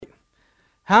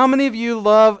How many of you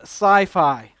love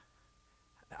sci-fi?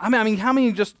 I mean, how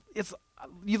many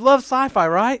you love sci-fi,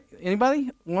 right?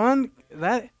 Anybody? One?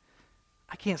 I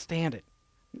can't stand it.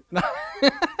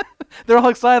 They're all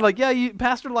excited, like, yeah,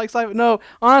 Pastor likes sci-fi. No,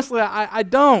 honestly, I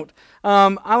don't.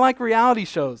 I like reality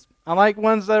shows. I like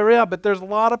ones that are real, but there's a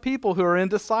lot of people who are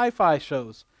into sci-fi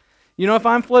shows. If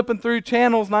I'm flipping through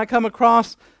channels and I come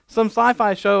across some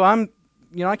sci-fi show, I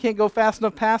can't go fast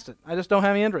enough past it. I just don't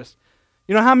have any interest.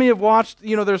 How many have watched,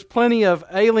 there's plenty of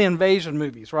alien invasion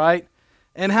movies, right?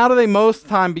 And how do they most of the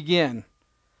time begin?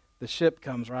 The ship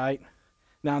comes, right?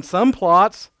 Now, in some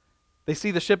plots, they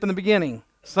see the ship in the beginning.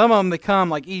 Some of them, they come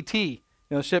like E.T.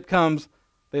 The ship comes,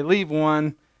 they leave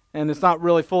one, and it's not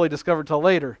really fully discovered till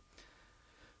later.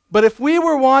 But if we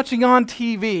were watching on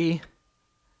TV,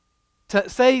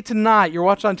 say tonight you're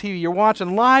watching on TV, you're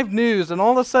watching live news, and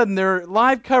all of a sudden there's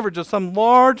live coverage of some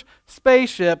large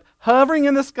spaceship hovering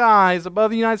in the skies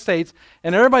above the United States,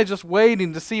 and everybody's just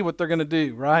waiting to see what they're going to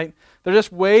do, right? They're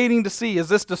just waiting to see, is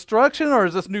this destruction or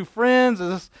is this new friends?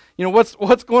 Is this,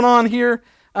 what's going on here?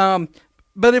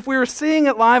 But if we were seeing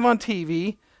it live on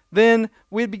TV, then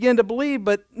we'd begin to believe.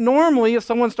 But normally, if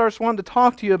someone starts wanting to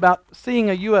talk to you about seeing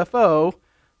a UFO,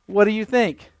 what do you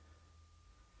think?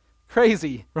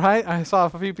 Crazy, right? I saw a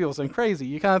few people saying crazy.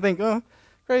 You kind of think, oh,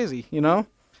 crazy,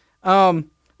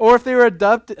 Or if they were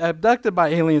abducted by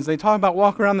aliens, they talk about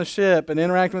walking around the ship and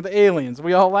interacting with the aliens.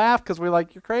 We all laugh because we're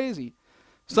like, you're crazy.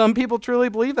 Some people truly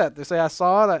believe that. They say, I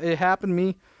saw it happened to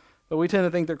me, but we tend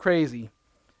to think they're crazy.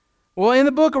 Well, in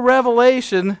the book of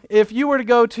Revelation, if you were to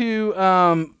go to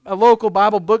a local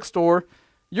Bible bookstore,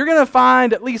 you're going to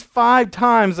find at least 5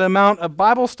 times the amount of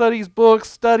Bible studies, books,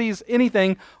 studies,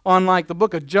 anything on like the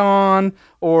book of John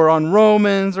or on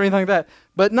Romans or anything like that,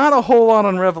 but not a whole lot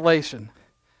on Revelation.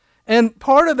 And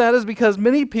part of that is because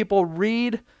many people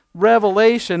read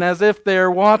Revelation as if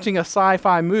they're watching a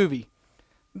sci-fi movie.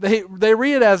 They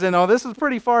read it as in, oh, this is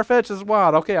pretty far-fetched, this is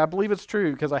wild. Okay, I believe it's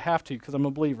true because I have to because I'm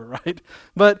a believer, right?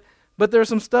 But there's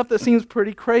some stuff that seems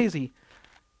pretty crazy.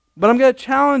 But I'm going to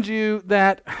challenge you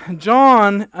that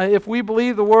John, if we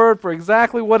believe the word for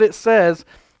exactly what it says,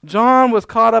 John was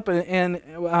caught up in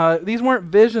these weren't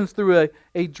visions through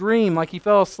a dream, like he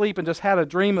fell asleep and just had a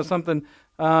dream of something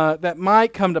that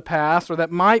might come to pass or that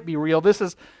might be real.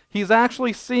 He's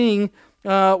actually seeing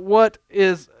what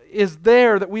is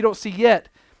there that we don't see yet.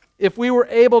 If we were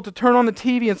able to turn on the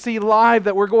TV and see live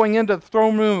that we're going into the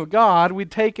throne room of God,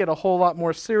 we'd take it a whole lot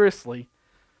more seriously.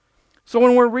 So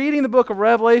when we're reading the book of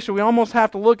Revelation, we almost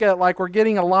have to look at it like we're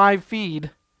getting a live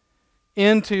feed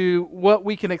into what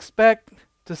we can expect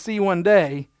to see one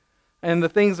day and the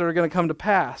things that are going to come to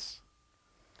pass.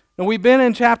 Now, we've been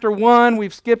in chapter 1.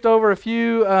 We've skipped over a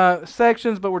few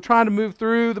sections, but we're trying to move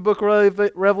through the book of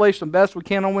Revelation the best we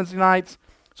can on Wednesday nights.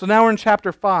 So now we're in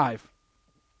chapter 5.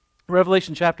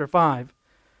 Revelation chapter 5.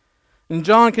 And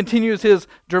John continues his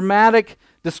dramatic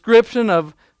description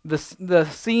of the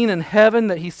scene in heaven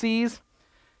that he sees.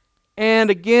 And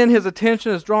again, his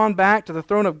attention is drawn back to the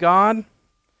throne of God.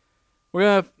 We're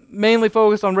going to mainly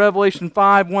focus on Revelation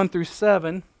 5, 1 through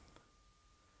 7.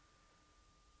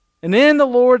 And in the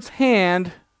Lord's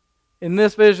hand, in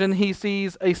this vision, he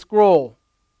sees a scroll.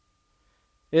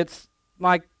 It's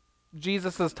like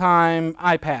Jesus' time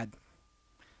iPad.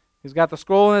 He's got the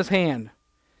scroll in his hand.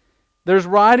 There's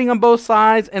writing on both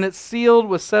sides, and it's sealed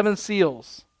with 7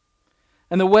 seals.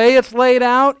 And the way it's laid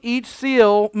out, each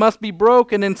seal must be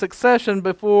broken in succession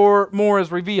before more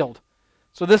is revealed.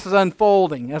 So this is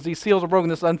unfolding. As these seals are broken,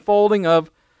 this is unfolding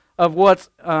of what's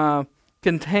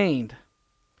contained.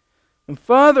 And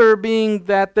further, being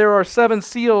that there are 7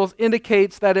 seals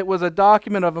indicates that it was a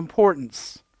document of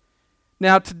importance.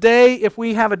 Now today, if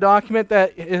we have a document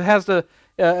that it has to,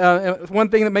 one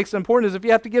thing that makes it important is if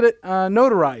you have to get it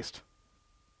notarized.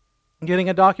 Getting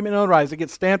a document notarized, it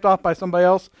gets stamped off by somebody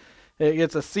else, it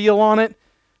gets a seal on it,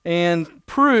 and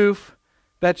proof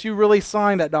that you really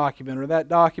signed that document or that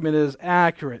document is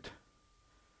accurate.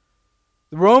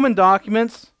 The Roman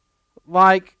documents,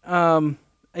 like a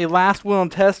last will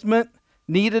and testament,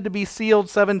 needed to be sealed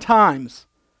 7 times.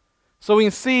 So we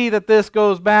can see that this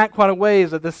goes back quite a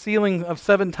ways, that the sealing of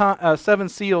 7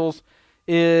 seals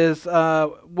is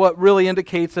what really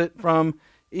indicates it from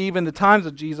even the times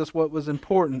of Jesus, what was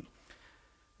important.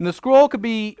 And the scroll could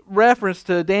be referenced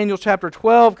to Daniel chapter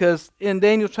 12, because in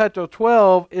Daniel chapter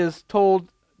 12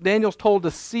 Daniel's told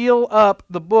to seal up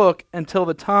the book until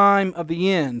the time of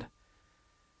the end.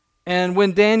 And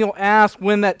when Daniel asks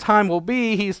when that time will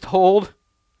be, he's told,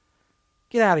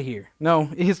 get out of here. No,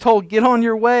 he's told, get on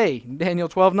your way. Daniel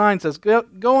 12:9 says,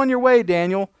 go on your way,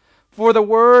 Daniel, for the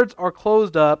words are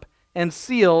closed up and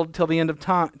sealed till the end of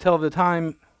time,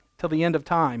 till till the end of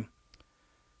time,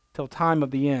 till time of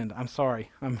the end. I'm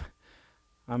sorry,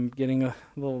 I'm getting a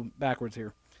little backwards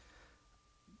here.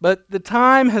 But the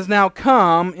time has now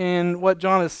come in what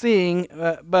John is seeing,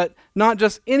 but not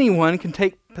just anyone can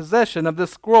take possession of this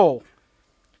scroll.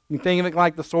 You can think of it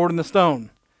like the sword and the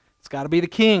stone. It's got to be the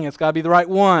king. It's got to be the right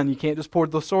one. You can't just pour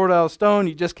the sword out of stone.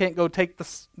 You just can't go take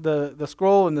the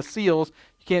scroll and the seals.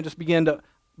 You can't just begin to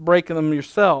break them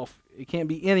yourself. It can't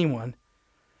be anyone.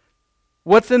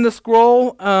 What's in the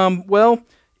scroll? Well,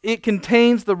 it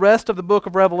contains the rest of the book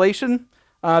of Revelation,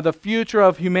 the future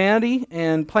of humanity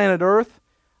and planet Earth.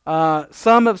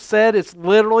 Some have said it's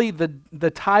literally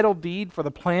the title deed for the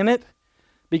planet,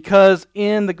 because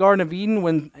in the Garden of Eden,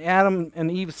 when Adam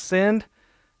and Eve sinned,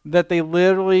 that they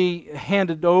literally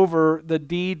handed over the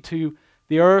deed to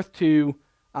the earth to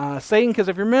Satan. Because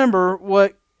if you remember,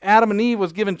 what Adam and Eve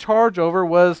was given charge over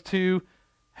was to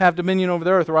have dominion over the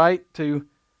earth, right? To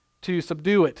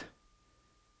subdue it.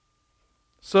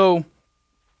 So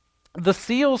the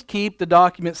seals keep the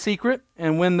document secret,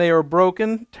 and when they are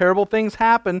broken, terrible things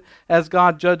happen as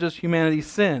God judges humanity's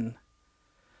sin.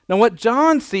 Now what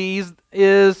John sees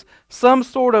is some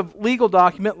sort of legal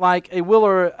document like a will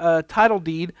or a title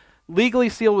deed, legally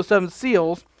sealed with 7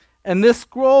 seals, and this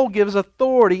scroll gives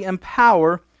authority and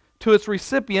power to its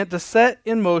recipient to set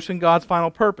in motion God's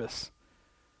final purpose.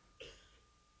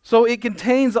 So it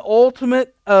contains the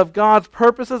ultimate of God's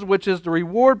purposes, which is to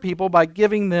reward people by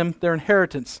giving them their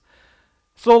inheritance.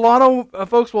 So a lot of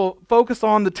folks will focus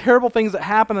on the terrible things that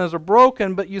happen as they're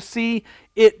broken, but you see,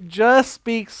 it just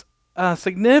speaks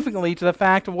significantly to the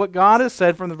fact of what God has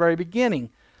said from the very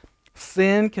beginning.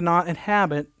 Sin cannot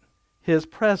inhabit His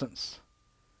presence.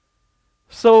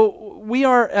 So we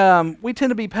tend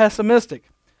to be pessimistic.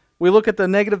 We look at the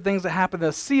negative things that happen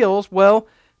as seals. Well,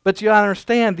 but you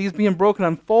understand, these being broken,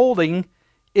 unfolding,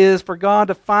 is for God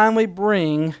to finally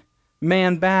bring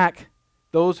man back,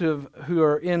 those who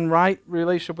are in right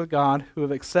relationship with God, who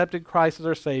have accepted Christ as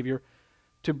their Savior,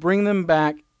 to bring them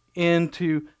back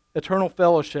into eternal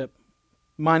fellowship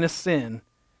minus sin.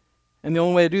 And the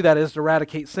only way to do that is to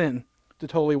eradicate sin, to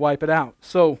totally wipe it out.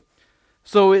 So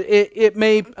it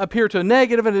may appear to a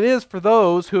negative, and it is for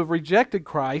those who have rejected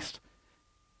Christ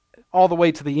all the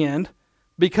way to the end,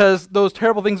 because those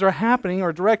terrible things are happening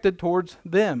are directed towards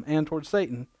them and towards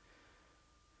Satan.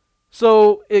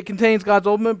 So it contains God's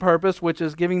ultimate purpose, which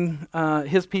is giving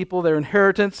His people their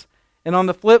inheritance, and on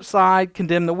the flip side,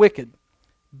 condemn the wicked.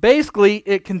 Basically,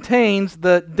 it contains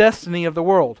the destiny of the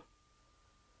world.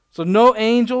 So no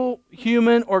angel,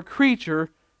 human, or creature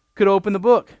could open the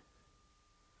book.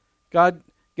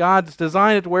 God's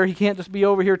designed it to where He can't just be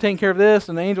over here taking care of this,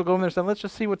 and the angel go in there and say, let's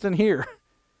just see what's in here.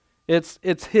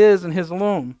 It's His and His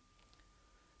alone.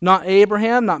 Not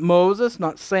Abraham, not Moses,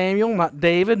 not Samuel, not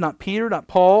David, not Peter, not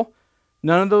Paul.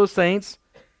 None of those saints.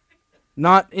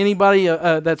 Not anybody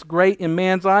that's great in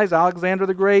man's eyes. Alexander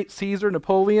the Great, Caesar,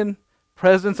 Napoleon,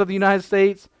 presidents of the United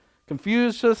States,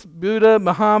 Confucius, Buddha,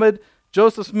 Muhammad,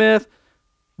 Joseph Smith,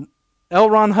 L.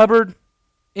 Ron Hubbard.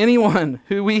 Anyone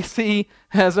who we see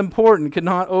as important could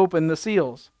not open the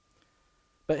seals.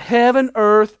 But heaven,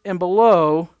 earth, and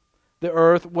below the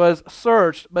earth was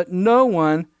searched, but no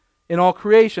one in all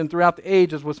creation throughout the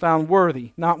ages was found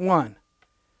worthy, not one.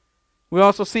 We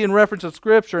also see in reference to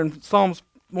Scripture in Psalms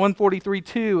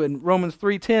 143:2 and Romans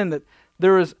 3:10 that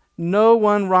there is no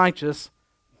one righteous,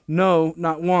 no,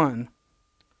 not one.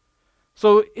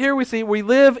 So here we see we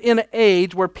live in an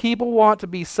age where people want to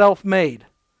be self-made.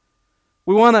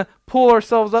 We want to pull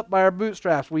ourselves up by our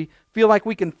bootstraps. We feel like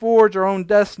we can forge our own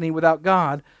destiny without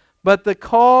God. But the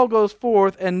call goes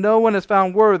forth, and no one is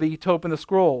found worthy to open the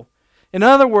scroll. In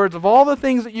other words, of all the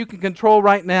things that you can control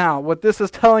right now, what this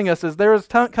is telling us is there is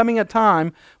coming a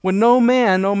time when no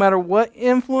man, no matter what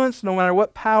influence, no matter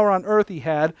what power on earth he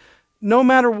had, no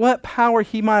matter what power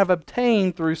he might have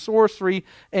obtained through sorcery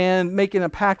and making a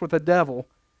pact with the devil,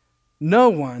 no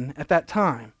one at that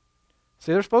time.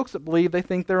 See, there's folks that believe they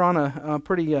think they're on a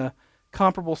pretty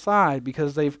comparable side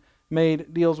because they've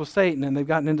made deals with Satan and they've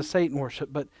gotten into Satan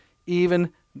worship. But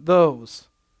even those,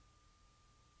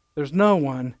 there's no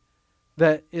one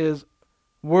that is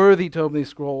worthy to open these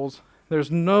scrolls.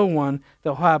 There's no one that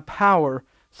will have power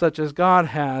such as God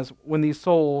has when these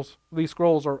scrolls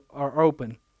are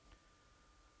open.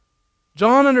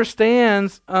 John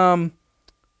understands the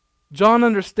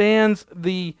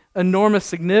enormous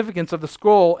significance of the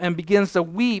scroll and begins to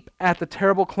weep at the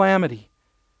terrible calamity.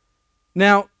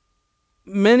 Now,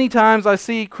 many times I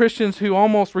see Christians who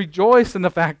almost rejoice in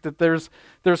the fact that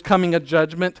there's coming a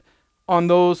judgment on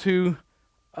those who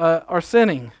are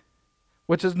sinning,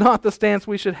 which is not the stance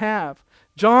we should have.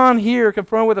 John here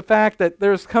confronted with the fact that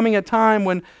there's coming a time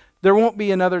when there won't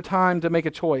be another time to make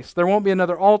a choice. There won't be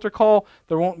another altar call.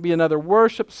 There won't be another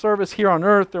worship service here on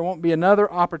earth. There won't be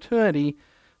another opportunity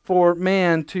for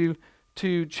man to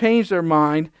change their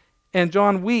mind. And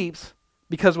John weeps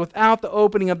because without the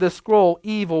opening of this scroll,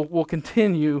 evil will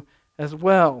continue as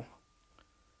well.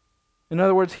 In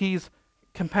other words, he's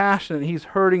compassionate. He's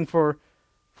hurting for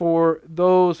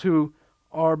those who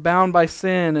are bound by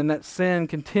sin, and that sin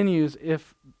continues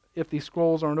if these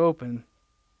scrolls aren't open.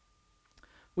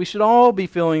 We should all be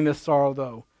feeling this sorrow,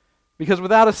 though, because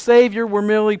without a Savior, we're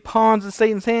merely pawns in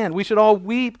Satan's hand. We should all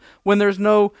weep when there's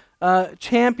no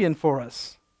champion for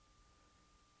us.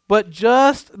 But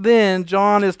just then,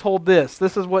 John is told this.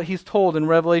 This is what he's told in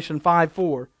Revelation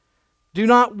 5:4. Do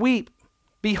not weep.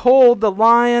 Behold, the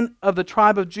Lion of the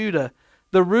tribe of Judah,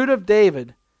 the Root of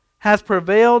David, has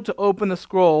prevailed to open the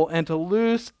scroll and to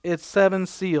loose its 7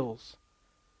 seals.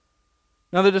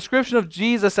 Now, the description of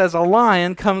Jesus as a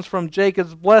lion comes from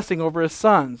Jacob's blessing over his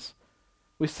sons.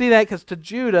 We see that because to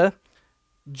Judah,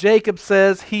 Jacob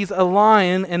says he's a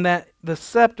lion and that the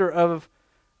scepter of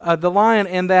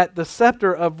the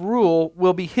scepter of rule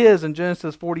will be his in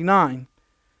Genesis 49.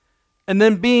 And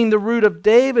then being the root of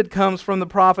David comes from the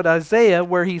prophet Isaiah,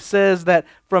 where he says that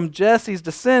from Jesse's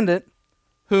descendant,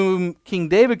 whom King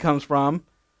David comes from,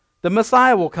 the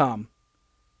Messiah will come,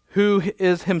 who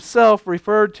is himself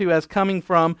referred to as coming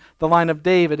from the line of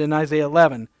David in Isaiah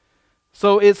 11.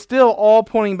 So it's still all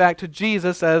pointing back to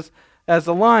Jesus as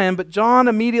the lion, but John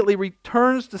immediately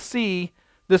returns to see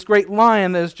this great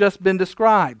lion that has just been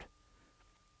described.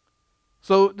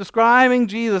 So describing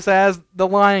Jesus as the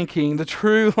Lion King, the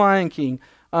true Lion King,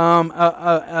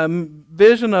 a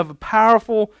vision of a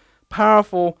powerful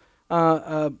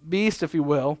beast, if you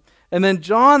will. And then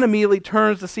John immediately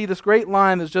turns to see this great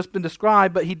lion that's just been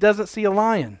described, but he doesn't see a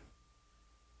lion.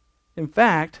 In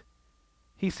fact,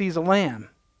 he sees a lamb.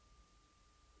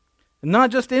 And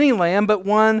not just any lamb, but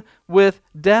one with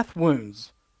death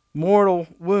wounds, mortal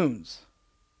wounds.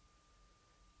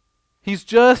 He's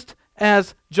just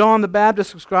as John the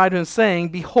Baptist described him, saying,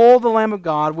 Behold the Lamb of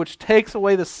God, which takes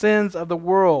away the sins of the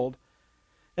world.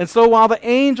 And so while the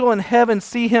angel in heaven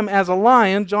see him as a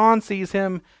lion, John sees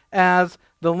him as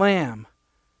the lamb.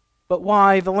 But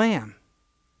why the lamb?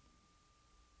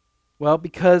 Well,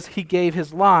 because he gave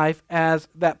his life as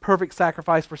that perfect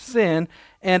sacrifice for sin,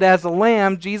 and as a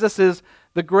lamb, Jesus is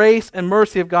the grace and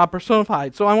mercy of God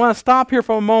personified. So I want to stop here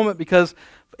for a moment because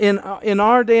in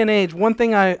our day and age, one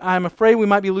thing I'm afraid we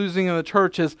might be losing in the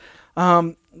church is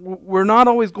we're not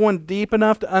always going deep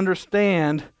enough to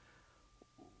understand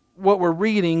what we're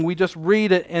reading. We just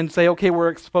read it and say, okay,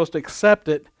 we're supposed to accept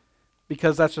it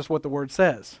because that's just what the Word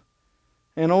says.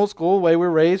 In old school, the way we're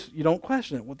raised, you don't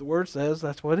question it. What the Word says,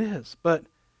 that's what it is. But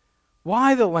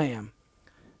why the lamb?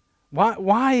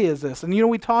 Why is this? And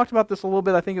we talked about this a little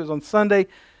bit, I think it was on Sunday,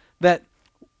 that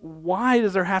why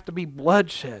does there have to be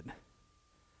bloodshed?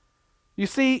 You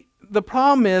see, the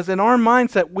problem is, in our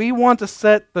mindset, we want to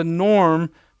set the norm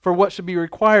for what should be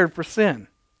required for sin.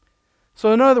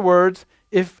 So in other words,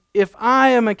 if I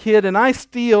am a kid and I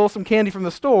steal some candy from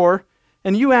the store,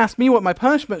 and you ask me what my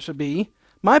punishment should be,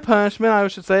 my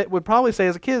punishment, would probably say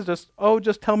as a kid,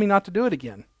 just tell me not to do it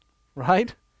again,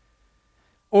 right?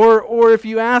 Or if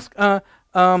you ask a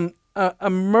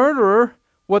murderer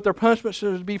what their punishment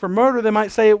should be for murder, they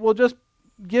might say, well, just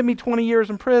give me 20 years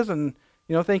in prison,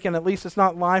 thinking at least it's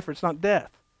not life or it's not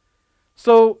death.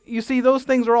 So you see, those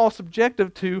things are all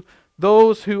subjective to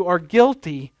those who are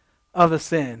guilty of the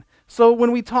sin. So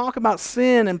when we talk about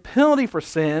sin and penalty for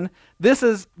sin, this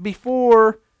is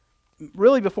before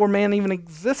man even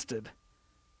existed,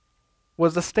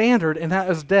 was the standard, and that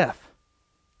is death.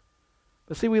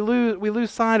 But see, we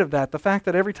lose sight of that. The fact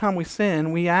that every time we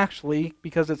sin, we actually,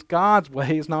 because it's God's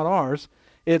ways, not ours,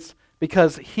 it's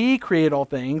because He created all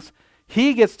things,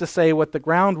 He gets to say what the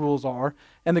ground rules are,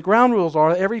 and the ground rules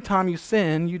are every time you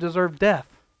sin, you deserve death,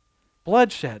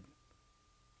 bloodshed,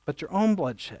 but your own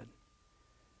bloodshed.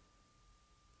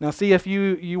 Now see, if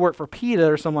you work for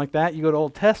PETA or something like that, you go to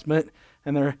Old Testament,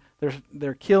 and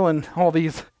they're killing all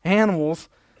these animals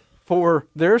for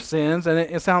their sins, and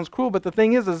it sounds cruel, but the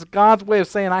thing is God's way of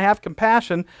saying, I have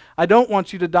compassion. I don't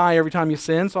want you to die every time you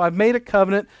sin, so I've made a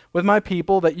covenant with my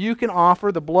people that you can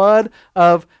offer the blood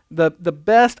of the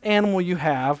best animal you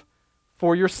have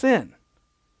for your sin.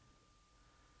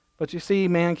 But you see,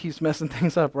 man keeps messing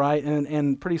things up, right?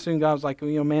 And pretty soon God's like,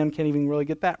 man can't even really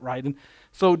get that right. And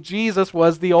so Jesus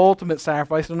was the ultimate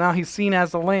sacrifice, so now He's seen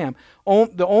as the lamb.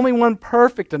 The only one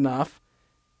perfect enough.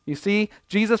 You see,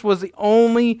 Jesus was the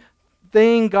only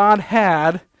thing God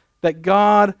had that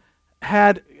God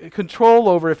had control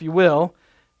over, if you will.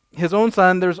 his own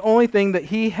son, there's only thing that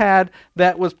he had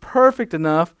that was perfect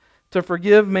enough to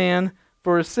forgive man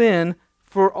for his sin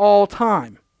for all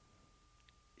time,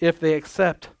 if they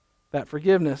accept that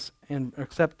forgiveness and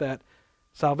accept that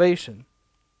salvation.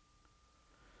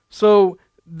 So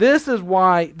this is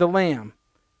why the Lamb,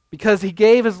 because he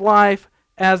gave his life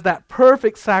as that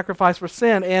perfect sacrifice for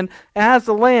sin, and as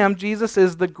the Lamb, Jesus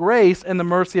is the grace and the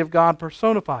mercy of God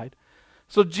personified.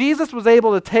 So Jesus was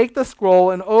able to take the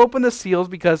scroll and open the seals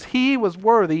because he was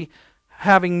worthy,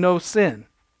 having no sin.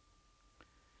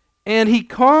 And he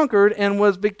conquered and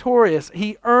was victorious.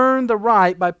 He earned the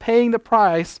right by paying the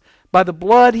price by the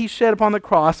blood he shed upon the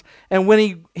cross. And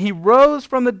when he rose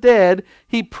from the dead,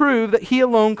 he proved that he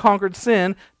alone conquered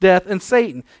sin, death, and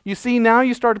Satan. You see, now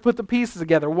you start to put the pieces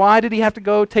together. Why did he have to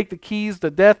go take the keys to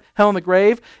death, hell, and the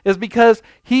grave? Is because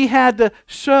he had to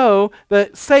show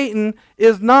that Satan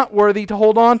is not worthy to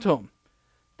hold on to him.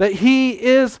 That he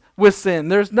is with sin.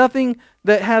 There's nothing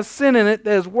that has sin in it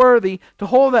that is worthy to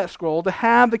hold that scroll, to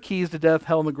have the keys to death,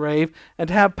 hell, and the grave, and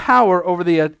to have power over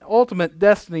the ultimate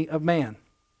destiny of man.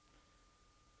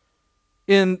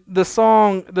 In the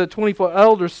song the 24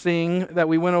 elders sing that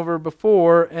we went over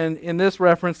before, and in this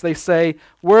reference they say,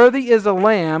 "Worthy is a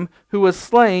lamb who was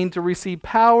slain to receive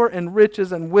power and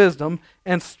riches and wisdom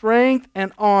and strength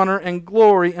and honor and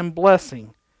glory and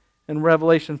blessing," in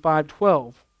Revelation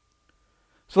 5:12.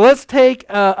 So let's take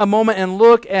a moment and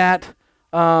look at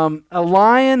a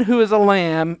lion who is a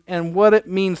lamb and what it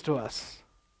means to us.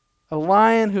 A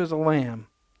lion who is a lamb.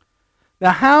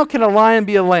 Now, how can a lion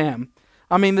be a lamb?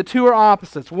 I mean, the two are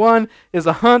opposites. One is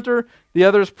a hunter, the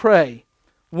other is prey.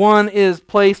 One is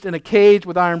placed in a cage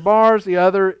with iron bars, the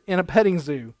other in a petting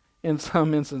zoo in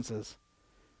some instances.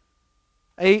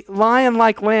 A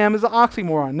lion-like lamb is an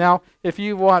oxymoron. Now, if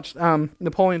you've watched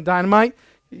Napoleon Dynamite,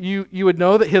 you would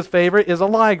know that his favorite is a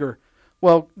liger.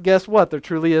 Well, guess what? There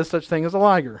truly is such thing as a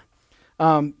liger.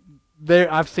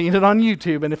 I've seen it on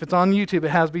YouTube, and if it's on YouTube,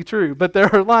 it has to be true. But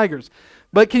there are ligers.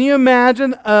 But can you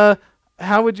imagine,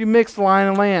 how would you mix lion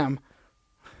and lamb?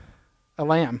 A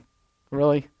lamb,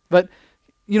 really. But,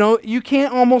 you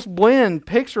can't almost blend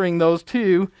picturing those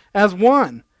two as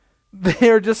one.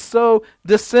 They're just so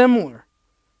dissimilar.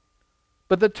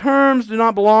 But the terms do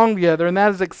not belong together, and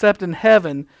that is except in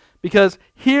heaven, because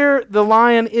here the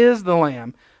lion is the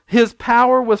lamb. His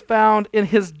power was found in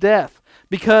his death,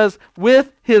 because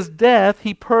with his death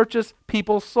he purchased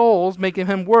people's souls, making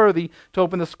him worthy to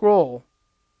open the scroll.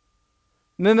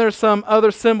 And then there's some other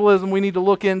symbolism we need to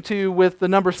look into with the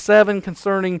number 7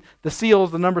 concerning the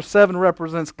seals. The number 7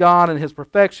 represents God and his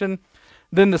perfection.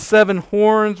 Then the 7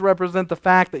 horns represent the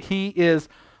fact that he is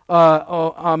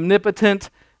omnipotent,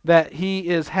 that he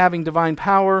is having divine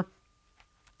power.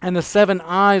 And the 7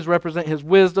 eyes represent his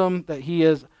wisdom, that he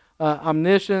is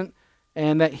omniscient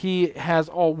and that he has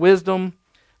all wisdom.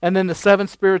 And then the 7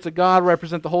 spirits of God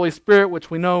represent the Holy Spirit,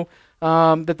 which we know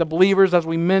that the believers, as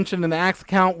we mentioned in the Acts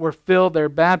account, were filled, they're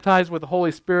baptized with the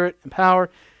Holy Spirit and power.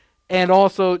 And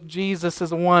also Jesus is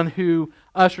the one who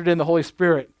ushered in the Holy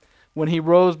Spirit. When he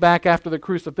rose back after the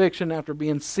crucifixion, after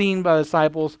being seen by the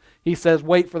disciples, he says,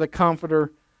 "Wait for the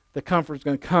Comforter. The Comforter is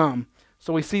going to come."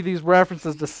 So we see these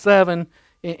references to 7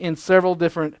 in several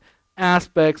different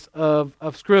aspects of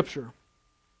Scripture.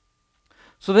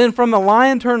 So then from the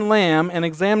lion turned lamb and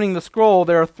examining the scroll,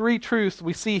 there are 3 truths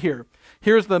we see here.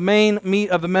 Here's the main meat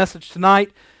of the message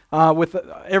tonight with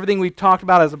everything we've talked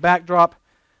about as a backdrop.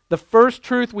 The first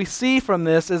truth we see from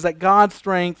this is that God's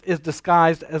strength is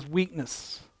disguised as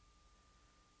weakness.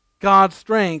 God's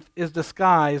strength is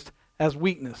disguised as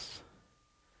weakness.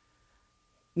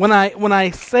 When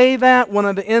I say that, one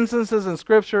of the instances in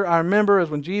Scripture I remember is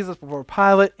when Jesus before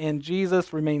Pilate, and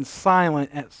Jesus remained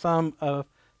silent at some of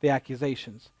the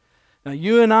accusations. Now,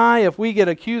 you and I, if we get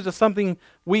accused of something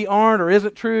we aren't or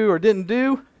isn't true or didn't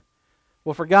do,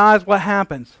 well, for guys, what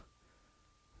happens?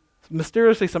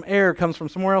 Mysteriously, some air comes from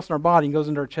somewhere else in our body and goes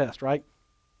into our chest, right?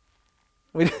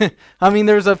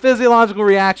 There's a physiological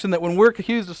reaction that when we're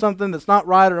accused of something that's not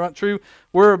right or not true,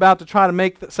 we're about to try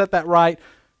to set that right.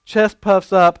 Chest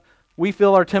puffs up. We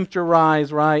feel our temperature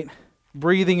rise, right?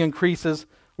 Breathing increases.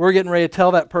 We're getting ready to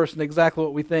tell that person exactly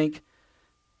what we think.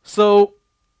 So,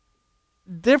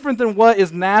 different than what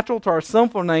is natural to our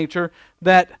sinful nature,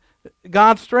 that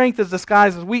God's strength is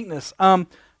disguised as weakness.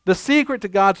 The secret to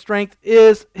God's strength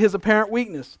is his apparent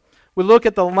weakness. We look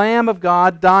at the Lamb of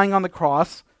God dying on the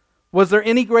cross. Was there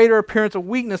any greater appearance of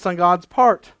weakness on God's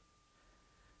part?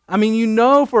 You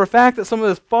know for a fact that some of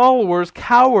his followers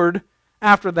cowered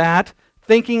after that,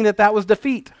 thinking that that was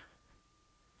defeat.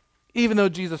 Even though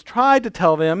Jesus tried to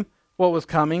tell them what was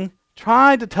coming,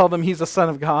 tried to tell them he's the Son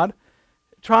of God,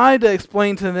 tried to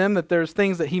explain to them that there's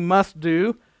things that he must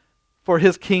do for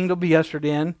his king to be ushered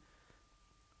in.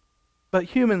 But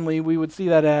humanly, we would see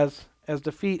that as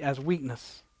defeat, as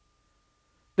weakness.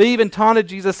 They even taunted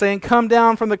Jesus, saying, "Come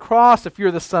down from the cross if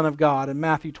you're the Son of God," in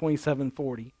Matthew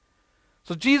 27:40.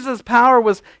 So Jesus' power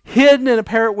was hidden in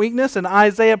apparent weakness, and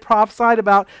Isaiah prophesied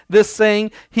about this,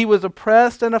 saying, "He was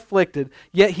oppressed and afflicted,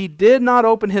 yet he did not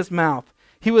open his mouth.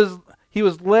 He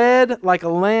was led like a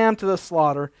lamb to the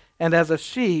slaughter, and as a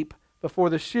sheep before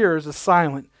the shearers is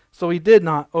silent, so he did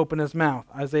not open his mouth."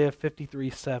 Isaiah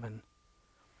 53:7.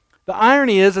 The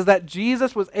irony is that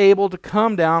Jesus was able to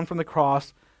come down from the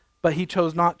cross, but he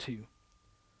chose not to.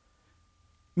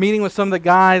 Meeting with some of the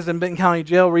guys in Benton County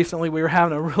Jail recently, we were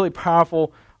having a really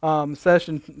powerful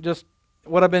session. Just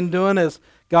what I've been doing is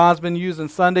God's been using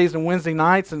Sundays and Wednesday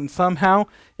nights, and somehow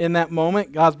in that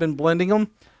moment, God's been blending them.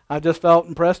 I just felt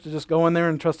impressed to just go in there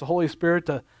and trust the Holy Spirit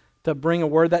to bring a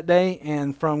word that day,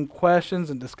 and from questions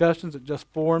and discussions, it just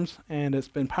forms, and it's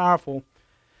been powerful.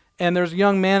 And there's a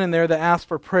young man in there that asked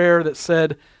for prayer that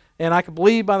said, and I could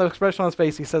believe by the expression on his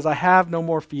face, he says, "I have no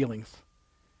more feelings."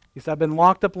 He said, "I've been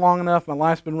locked up long enough, my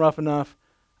life's been rough enough,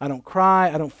 I don't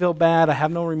cry, I don't feel bad, I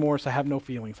have no remorse, I have no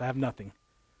feelings, I have nothing.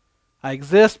 I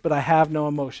exist, but I have no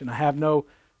emotion, I have no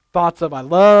thoughts of I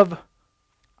love,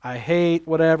 I hate,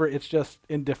 whatever, it's just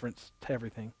indifference to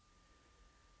everything."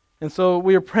 And so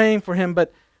we were praying for him,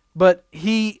 but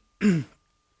he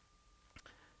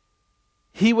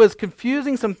he was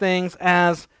confusing some things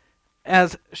as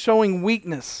showing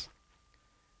weakness.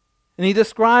 And he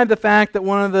described the fact that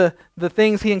one of the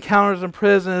things he encounters in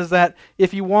prison is that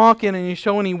if you walk in and you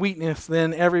show any weakness,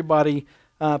 then everybody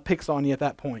picks on you at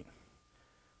that point.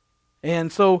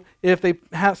 And so if they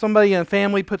have somebody in a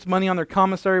family puts money on their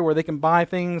commissary where they can buy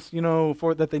things,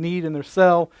 for that they need in their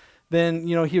cell, then,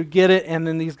 he would get it, and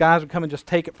then these guys would come and just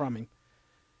take it from him.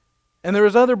 And there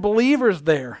was other believers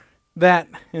there that,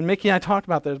 and Mickey and I talked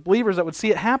about this, believers that would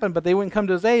see it happen, but they wouldn't come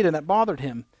to his aid, and that bothered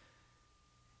him.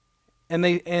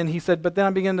 And he said, but then I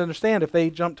began to understand, if they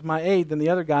jump to my aid, then the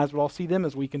other guys would all see them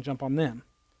as weak and jump on them.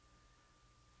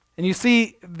 And you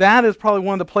see, that is probably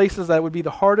one of the places that would be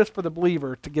the hardest for the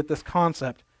believer to get this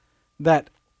concept, that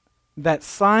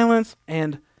silence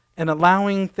and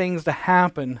allowing things to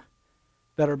happen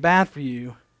that are bad for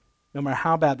you, no matter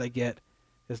how bad they get,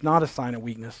 is not a sign of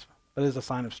weakness, but is a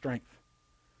sign of strength.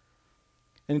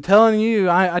 And telling you,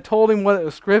 I told him what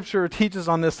the Scripture teaches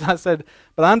on this. I said,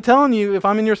 but I'm telling you, if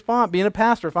I'm in your spot, being a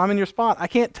pastor, if I'm in your spot, I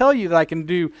can't tell you that I can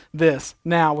do this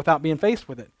now without being faced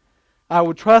with it. I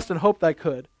would trust and hope that I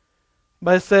could.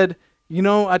 But I said,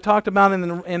 I talked about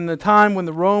in the time when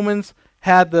the Romans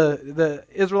had the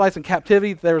Israelites in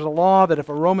captivity, there was a law that if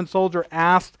a Roman soldier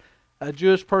asked a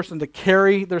Jewish person to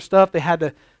carry their stuff, they had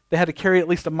to carry at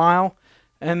least a mile.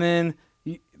 And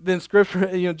then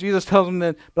Scripture, Jesus tells them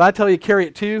that, but I tell you, carry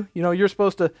it too. You're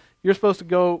supposed to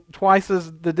go twice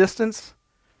as the distance.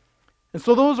 And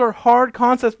so those are hard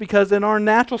concepts because in our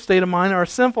natural state of mind, our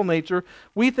sinful nature,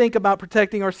 we think about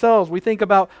protecting ourselves. We think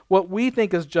about what we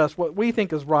think is just, what we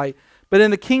think is right. But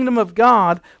in the kingdom of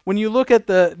God, when you look at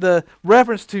the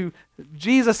reference to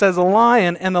Jesus as a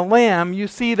lion and the lamb, you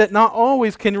see that not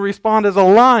always can you respond as a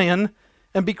lion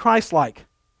and be Christ-like.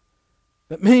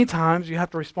 That many times you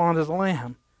have to respond as a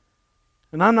lamb.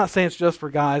 And I'm not saying it's just for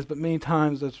guys, but many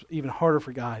times it's even harder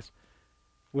for guys.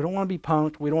 We don't want to be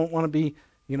punked. We don't want to be,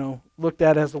 looked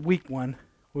at as the weak one.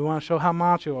 We want to show how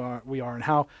macho we are and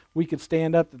how we could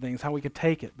stand up to things, how we could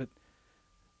take it. But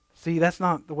see, that's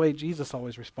not the way Jesus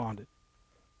always responded.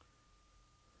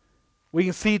 We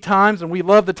can see times, and we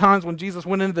love the times when Jesus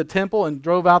went into the temple and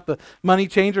drove out the money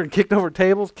changer and kicked over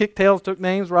tables, kicked tails, took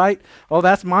names, right? Oh,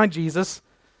 that's my Jesus.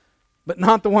 But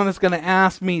not the one that's going to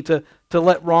ask me to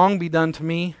let wrong be done to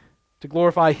me, to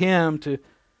glorify Him, to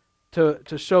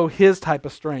show His type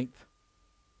of strength.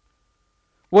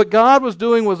 What God was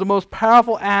doing was the most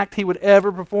powerful act He would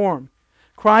ever perform.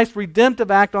 Christ's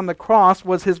redemptive act on the cross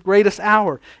was His greatest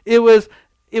hour. It was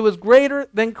greater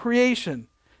than creation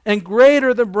and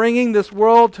greater than bringing this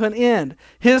world to an end.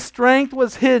 His strength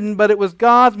was hidden, but it was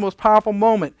God's most powerful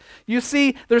moment. You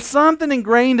see, there's something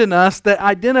ingrained in us that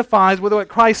identifies with what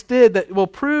Christ did that will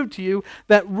prove to you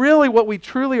that really what we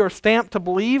truly are stamped to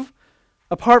believe,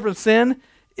 apart from sin,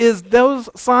 is those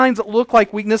signs that look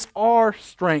like weakness are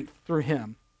strength through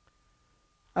Him.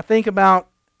 I think about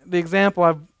the example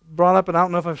I've brought up, and I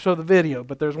don't know if I've showed the video,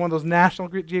 but there's one of those National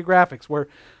Geographics where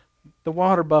the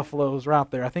water buffaloes are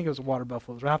out there. I think it was the water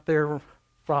buffaloes are out there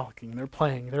frolicking. They're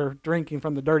playing. They're drinking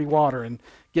from the dirty water and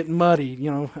getting muddy.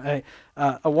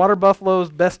 A water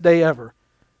buffalo's best day ever.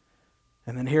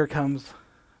 And then here comes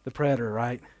the predator,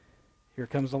 right? Here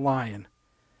comes the lion.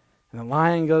 And the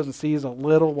lion goes and sees a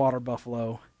little water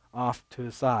buffalo off to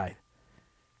his side.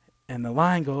 And the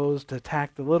lion goes to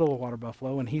attack the little water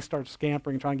buffalo, and he starts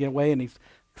scampering, trying to get away, and he's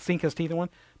sinking his teeth in one.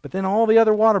 But then all the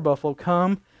other water buffalo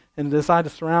come and decide to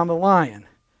surround the lion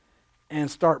and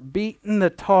start beating the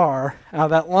tar out of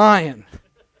that lion.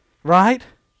 Right?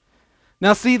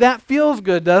 Now see, that feels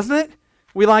good, doesn't it?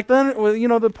 We like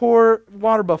the poor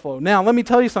water buffalo. Now, let me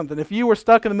tell you something. If you were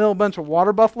stuck in the middle of a bunch of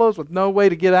water buffaloes with no way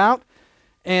to get out,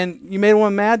 and you made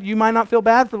one mad, you might not feel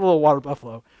bad for the little water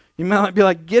buffalo. You might not be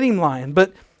like, get him, lion.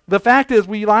 But the fact is,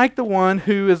 we like the one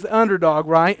who is the underdog,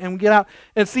 right? And we get out.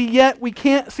 And see, yet we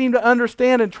can't seem to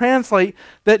understand and translate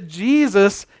that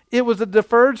Jesus, it was a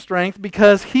deferred strength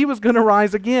because he was going to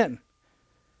rise again.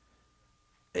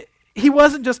 He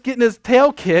wasn't just getting his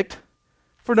tail kicked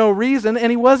for no reason, and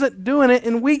he wasn't doing it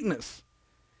in weakness.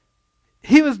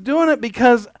 He was doing it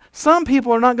because some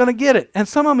people are not going to get it. And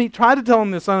some of them, he tried to tell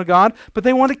him the Son of God, but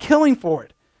they want to kill him for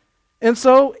it. And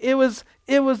so it was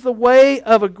the way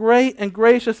of a great and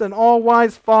gracious and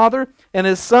all-wise Father and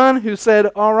his Son who said,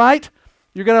 all right,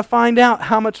 you're going to find out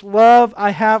how much love I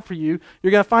have for you.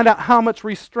 You're going to find out how much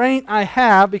restraint I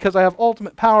have because I have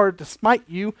ultimate power to smite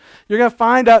you. You're going to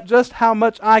find out just how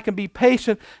much I can be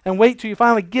patient and wait till you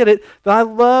finally get it, that I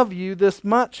love you this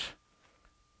much.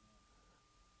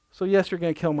 So yes, you're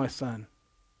going to kill my son.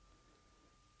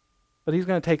 But he's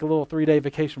going to take a little 3-day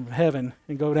vacation from heaven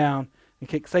and go down and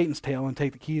kick Satan's tail and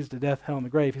take the keys to death, hell, and the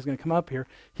grave. He's going to come up here.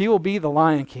 He will be the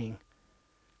Lion King.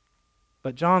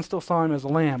 But John still saw him as a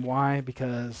lamb. Why?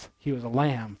 Because he was a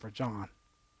lamb for John.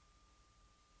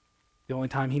 The only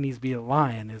time he needs to be a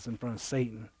lion is in front of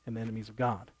Satan and the enemies of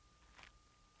God.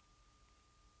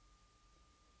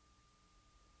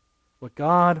 What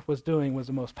God was doing was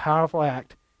the most powerful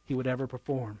act he would ever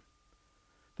perform.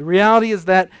 The reality is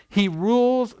that he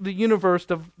rules the universe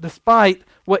despite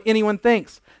what anyone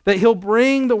thinks. That he'll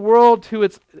bring the world to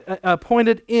its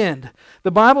appointed end.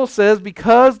 The Bible says,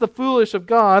 because the foolish of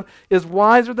God is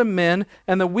wiser than men,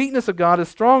 and the weakness of God is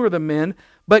stronger than men,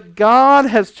 but God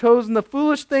has chosen the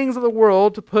foolish things of the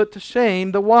world to put to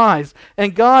shame the wise.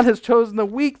 And God has chosen the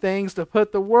weak things to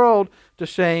put the world to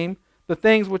shame, the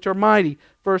things which are mighty.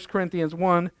 1 Corinthians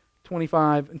 1,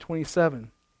 25 and 27.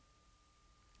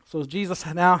 So Jesus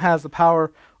now has the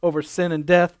power over sin and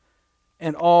death,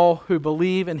 and all who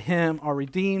believe in him are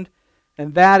redeemed,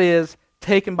 and that is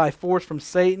taken by force from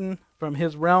Satan, from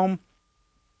his realm,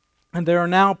 and they are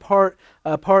now part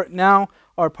of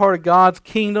God's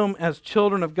kingdom as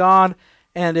children of God.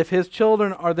 And if his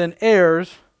children are then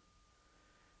heirs,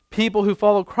 people who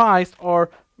follow Christ are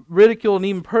ridiculed and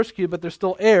even persecuted, but they're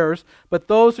still heirs. But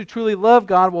those who truly love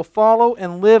God will follow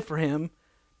and live for him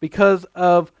because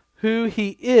of who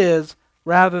he is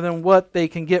rather than what they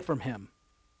can get from him.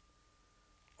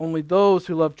 Only those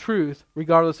who love truth,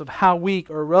 regardless of how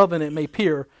weak or irrelevant it may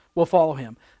appear, will follow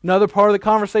him. Another part of the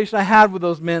conversation I had with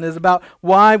those men is about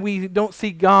why we don't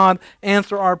see God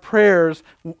answer our prayers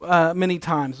many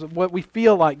times, what we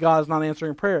feel like God is not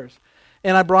answering prayers.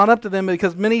 And I brought up to them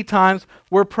because many times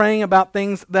we're praying about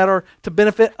things that are to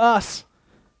benefit us.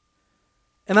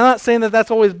 And I'm not saying that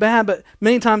that's always bad, but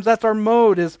many times that's our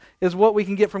mode, is what we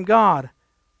can get from God.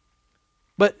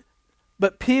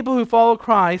 But people who follow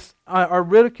Christ are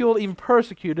ridiculed, even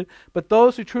persecuted, but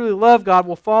those who truly love God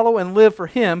will follow and live for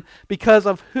him because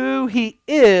of who he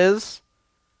is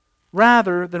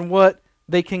rather than what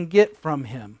they can get from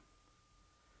him.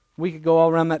 We could go all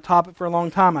around that topic for a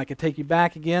long time. I could take you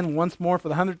back again once more for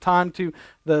the 100th time to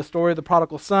the story of the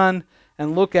prodigal son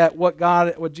and look at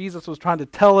what Jesus was trying to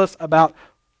tell us about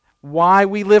why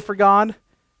we live for God,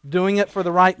 doing it for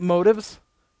the right motives.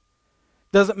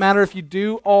 Doesn't matter if you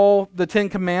do all the 10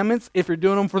 commandments. If you're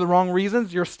doing them for the wrong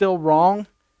reasons, you're still wrong.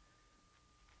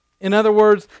 In other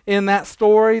words, in that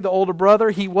story, the older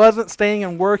brother, he wasn't staying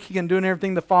and working and doing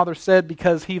everything the father said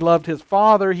because he loved his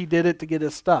father. He did it to get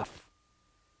his stuff.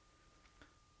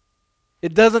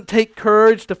 It doesn't take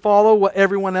courage to follow what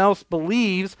everyone else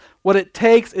believes. What it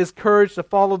takes is courage to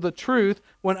follow the truth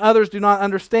when others do not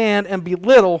understand and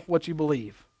belittle what you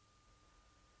believe.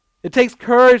 It takes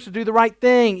courage to do the right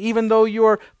thing, even though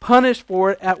you're punished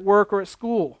for it at work or at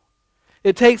school.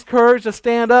 It takes courage to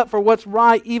stand up for what's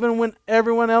right, even when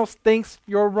everyone else thinks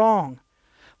you're wrong.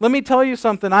 Let me tell you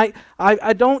something.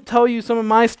 I don't tell you some of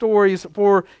my stories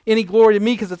for any glory to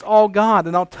me because it's all God,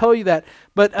 and I'll tell you that.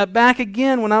 But back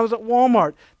again, when I was at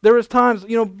Walmart, there was times,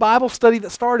 Bible study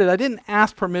that started. I didn't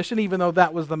ask permission, even though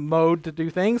that was the mode to do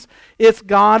things. It's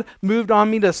God moved on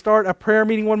me to start a prayer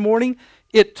meeting one morning.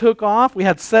 It took off. We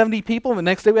had 70 people. And the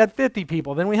next day we had 50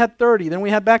 people. Then we had 30. Then we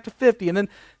had back to 50. And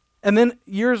then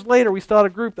years later, we still had a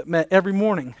group that met every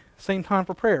morning, same time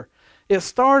for prayer. It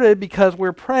started because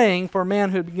we're praying for a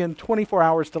man who had been given 24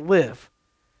 hours to live.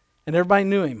 And everybody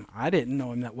knew him. I didn't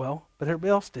know him that well, but everybody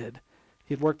else did.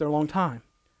 He'd worked there a long time.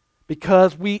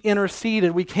 Because we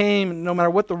interceded, we came, no matter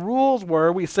what the rules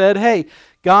were, we said, hey,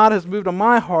 God has moved on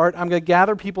my heart. I'm going to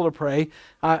gather people to pray.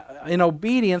 In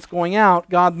obedience, going out,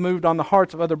 God moved on the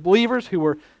hearts of other believers who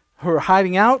were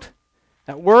hiding out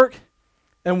at work.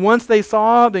 And once they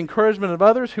saw the encouragement of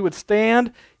others who would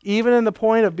stand, even in the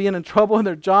point of being in trouble in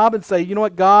their job, and say, you know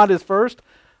what, God is first.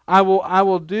 I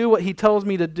will do what he tells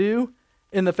me to do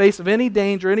in the face of any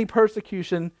danger, any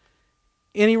persecution,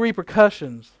 any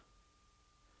repercussions.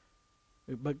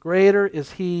 But greater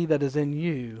is he that is in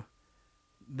you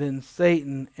than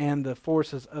Satan and the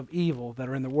forces of evil that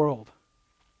are in the world.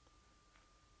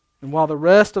 And while the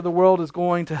rest of the world is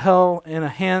going to hell in a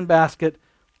handbasket,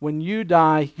 when you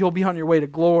die, you'll be on your way to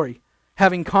glory,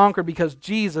 having conquered because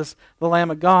Jesus, the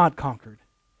Lamb of God, conquered.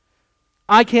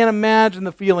 I can't imagine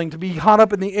the feeling to be caught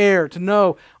up in the air, to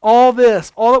know all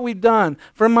this, all that we've done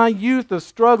from my youth of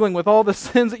struggling with all the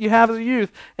sins that you have as a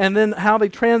youth, and then how they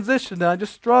transitioned, and I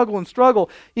just struggle and struggle.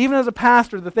 Even as a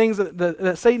pastor, the things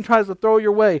that Satan tries to throw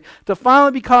your way, to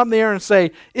finally be caught in the air and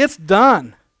say, it's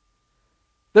done.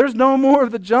 There's no more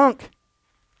of the junk.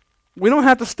 We don't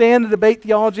have to stand and debate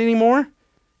theology anymore.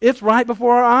 It's right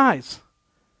before our eyes.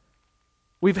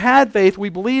 We've had faith, we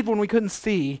believed when we couldn't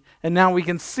see, and now we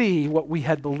can see what we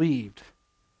had believed.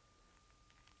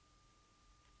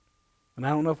 And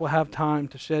I don't know if we'll have time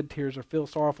to shed tears or feel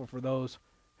sorrowful for those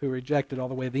who rejected all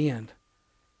the way to the end.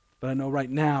 But I know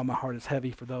right now my heart is heavy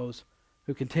for those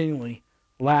who continually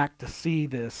lack to see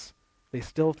this. They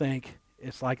still think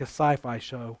it's like a sci-fi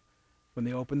show when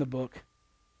they open the book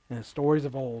and the stories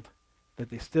of old that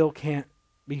they still can't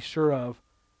be sure of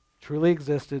truly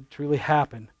existed, truly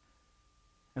happened,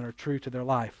 and are true to their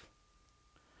life.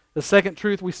 The second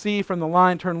truth we see from the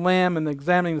lion-turned lamb and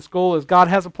examining the scroll is God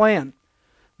has a plan.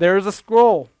 There is a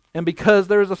scroll, and because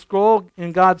there is a scroll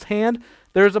in God's hand,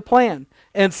 there is a plan.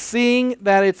 And seeing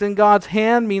that it's in God's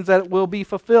hand means that it will be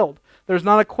fulfilled. There's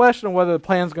not a question of whether the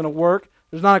plan is going to work.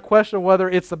 There's not a question of whether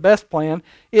it's the best plan.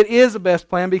 It is the best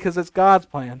plan because it's God's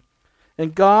plan.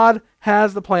 And God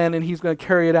has the plan, and he's going to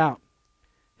carry it out.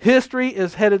 History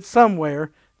is headed somewhere.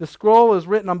 The scroll is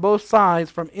written on both sides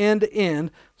from end to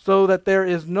end so that there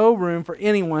is no room for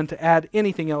anyone to add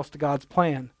anything else to God's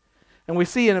plan. And we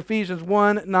see in Ephesians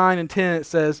 1, 9, and 10 it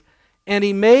says, and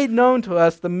he made known to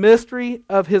us the mystery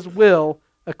of his will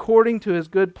according to his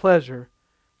good pleasure,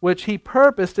 which he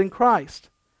purposed in Christ,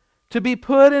 to be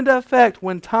put into effect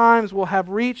when times will have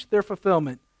reached their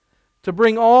fulfillment, to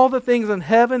bring all the things in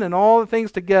heaven and all the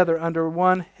things together under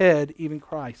one head, even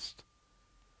Christ.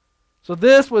 So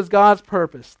this was God's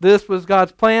purpose. This was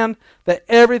God's plan, that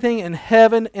everything in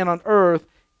heaven and on earth,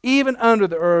 even under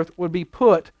the earth, would be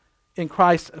put in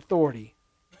Christ's authority.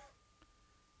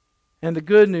 And the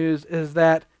good news is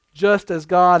that just as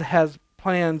God has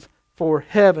plans for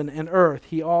heaven and earth,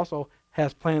 he also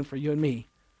has plans for you and me.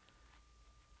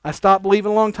 I stopped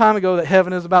believing a long time ago that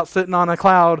heaven is about sitting on a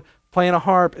cloud, playing a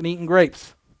harp, and eating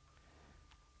grapes.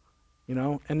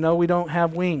 And no, we don't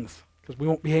have wings, because we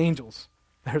won't be angels.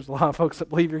 There's a lot of folks that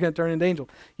believe you're going to turn into an angel.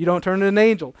 You don't turn into an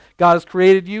angel. God has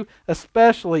created you,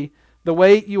 especially the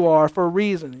way you are, for a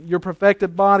reason. Your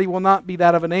perfected body will not be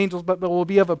that of an angel's, but will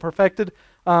be of a perfected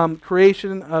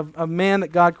creation of man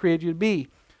that God created you to be.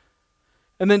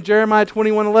 And then Jeremiah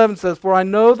 21:11 says, for I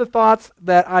know the thoughts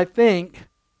that I think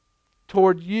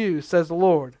toward you, says the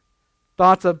Lord,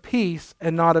 thoughts of peace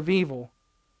and not of evil,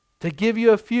 to give you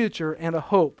a future and a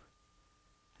hope.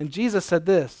 And Jesus said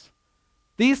this,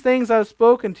 these things I have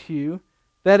spoken to you,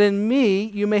 that in me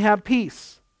you may have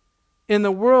peace. In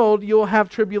the world you will have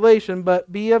tribulation,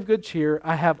 but be of good cheer.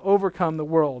 I have overcome the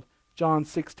world. John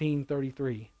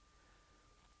 16:33.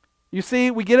 You see,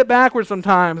 we get it backwards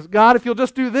sometimes. God, if you'll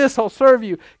just do this, I'll serve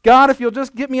you. God, if you'll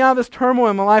just get me out of this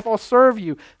turmoil in my life, I'll serve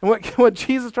you. And what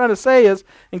Jesus is trying to say is,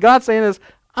 and God's saying is,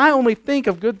 I only think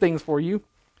of good things for you.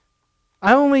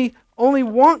 I only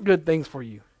want good things for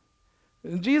you.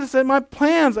 And Jesus said, my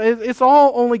plans, it's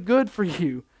all only good for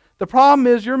you. The problem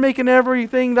is you're making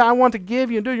everything that I want to give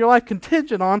you and do in your life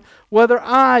contingent on whether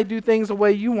I do things the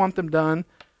way you want them done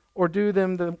or do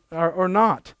them or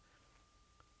not.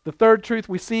 The third truth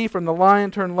we see from the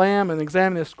lion turned lamb and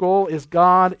examining the scroll is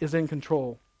God is in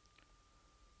control.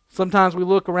 Sometimes we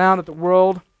look around at the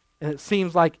world and it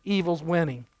seems like evil's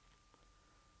winning.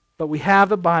 But we have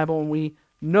the Bible and we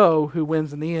know who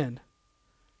wins in the end.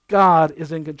 God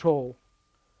is in control.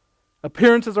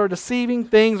 Appearances are deceiving.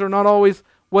 Things are not always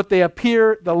what they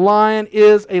appear. The lion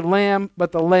is a lamb,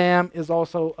 but the lamb is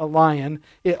also a lion.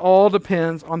 It all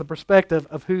depends on the perspective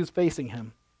of who's facing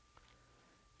him.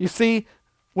 You see,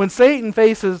 when Satan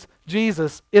faces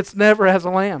Jesus, it's never as a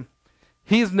lamb.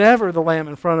 He's never the lamb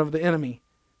in front of the enemy.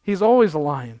 He's always a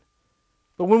lion.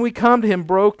 But when we come to him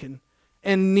broken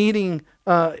and needing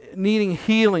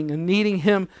healing and needing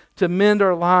him to mend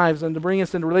our lives and to bring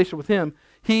us into relation with him,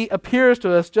 he appears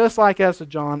to us just like as to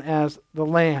John as the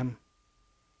lamb.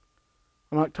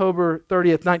 On October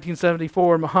 30th,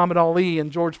 1974, Muhammad Ali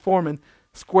and George Foreman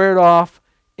squared off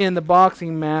in the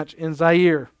boxing match in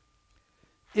Zaire.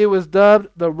 It was dubbed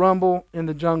the Rumble in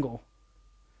the Jungle.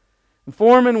 And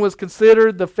Foreman was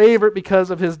considered the favorite because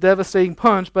of his devastating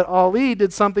punch, but Ali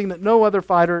did something that no other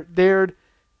fighter dared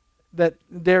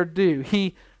do.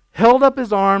 He held up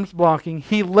his arms blocking.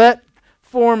 He let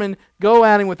Foreman go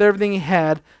at him with everything he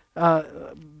had.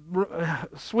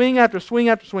 Swing after swing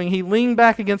after swing. He leaned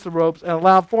back against the ropes and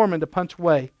allowed Foreman to punch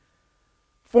away.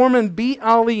 Foreman beat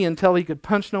Ali until he could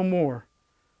punch no more.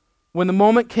 When the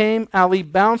moment came, Ali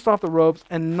bounced off the ropes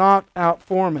and knocked out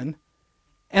Foreman.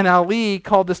 And Ali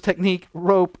called this technique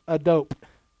rope-a-dope.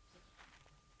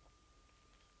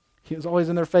 He was always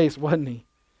in their face, wasn't he?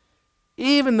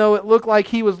 Even though it looked like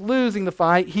he was losing the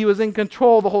fight, he was in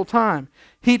control the whole time.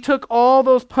 He took all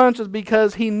those punches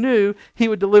because he knew he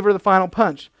would deliver the final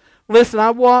punch. Listen,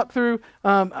 I walked through,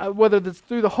 whether it's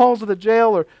through the halls of the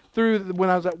jail or when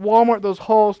I was at Walmart, those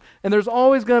halls, and there's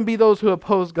always going to be those who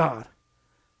oppose God.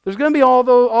 There's going to be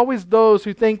always those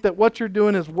who think that what you're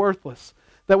doing is worthless,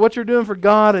 that what you're doing for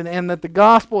God and that the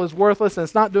gospel is worthless and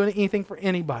it's not doing anything for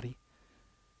anybody.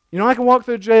 You know, I can walk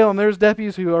through jail and there's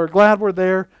deputies who are glad we're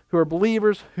there, who are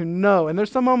believers, who know. And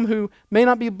there's some of them who may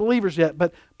not be believers yet,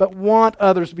 but want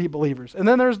others to be believers. And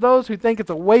then there's those who think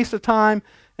it's a waste of time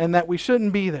and that we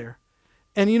shouldn't be there.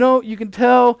 And you know, you can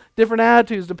tell different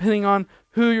attitudes depending on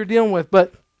who you're dealing with,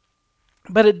 but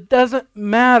it doesn't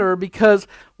matter because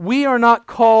we are not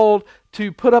called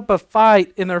to put up a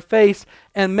fight in their face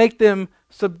and make them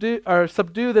subdue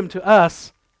them to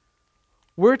us.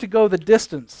 We're to go the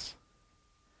distance.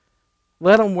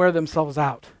 Let them wear themselves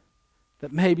out,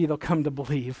 that maybe they'll come to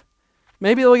believe.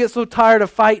 Maybe they'll get so tired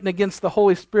of fighting against the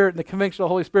Holy Spirit and the conviction of the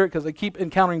Holy Spirit because they keep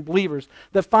encountering believers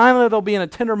that finally they'll be in a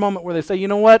tender moment where they say, you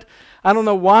know what? I don't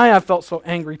know why I felt so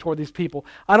angry toward these people.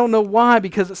 I don't know why,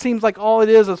 because it seems like all it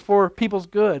is for people's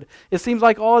good. It seems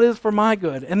like all it is for my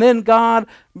good. And then God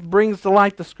brings to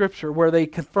light the Scripture where they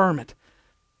confirm it,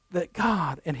 that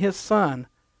God and His Son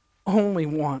only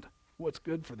want what's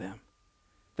good for them.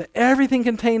 That everything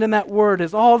contained in that word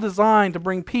is all designed to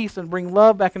bring peace and bring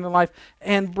love back into life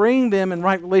and bring them in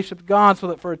right relationship with God so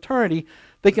that for eternity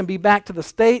they can be back to the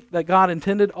state that God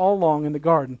intended all along in the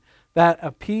garden. That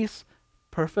of peace,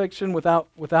 perfection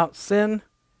without sin,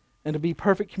 and to be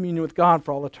perfect communion with God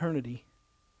for all eternity.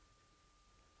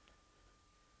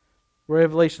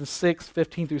 Revelation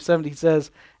 6:15 through 17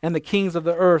 says, and the kings of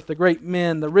the earth, the great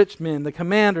men, the rich men, the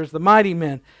commanders, the mighty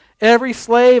men, every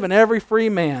slave and every free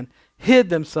man, hid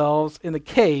themselves in the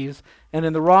caves and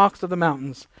in the rocks of the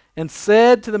mountains, and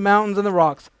said to the mountains and the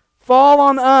rocks, fall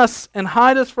on us and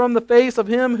hide us from the face of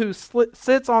him who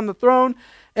sits on the throne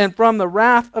and from the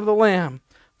wrath of the Lamb.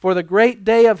 For the great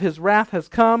day of his wrath has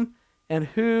come, and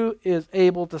who is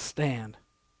able to stand?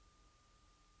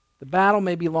 The battle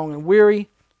may be long and weary.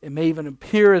 It may even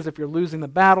appear as if you're losing the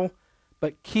battle,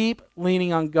 but keep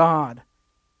leaning on God.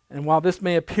 And while this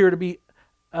may appear to be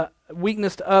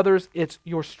weakness to others, it's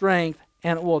your strength,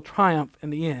 and it will triumph in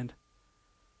the end.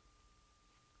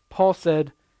 Paul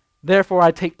said, therefore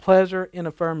I take pleasure in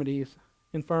infirmities,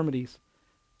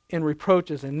 in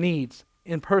reproaches and needs,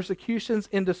 in persecutions,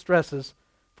 in distresses,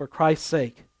 for Christ's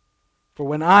sake. For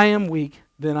when I am weak,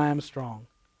 then I am strong.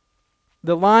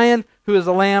 The lion who is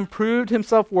a lamb proved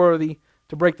himself worthy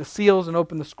to break the seals and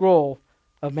open the scroll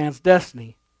of man's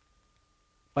destiny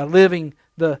by living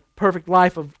the perfect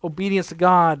life of obedience to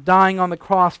God, dying on the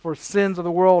cross for sins of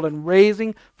the world, and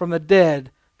raising from the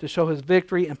dead to show his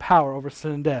victory and power over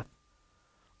sin and death.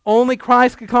 Only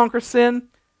Christ can conquer sin,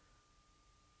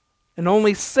 and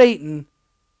only Satan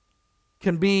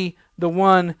can be the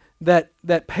one that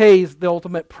pays the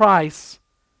ultimate price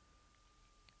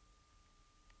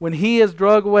when he has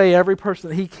drug away every person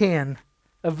that he can.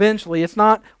 Eventually, it's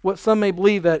not what some may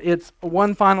believe that it's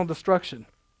one final destruction.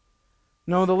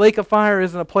 No, the lake of fire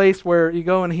isn't a place where you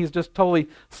go and he's just totally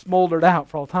smoldered out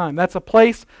for all time. That's a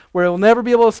place where he'll never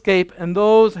be able to escape, and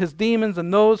those, his demons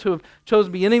and those who have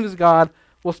chosen to be enemies of God,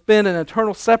 will spend an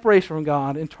eternal separation from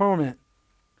God in torment.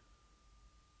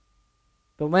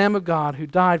 The Lamb of God who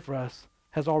died for us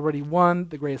has already won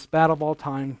the greatest battle of all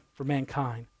time for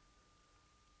mankind.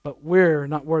 But we're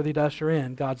not worthy to usher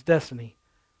in God's destiny.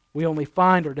 We only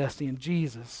find our destiny in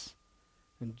Jesus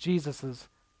and Jesus'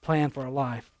 plan for our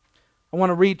life. I want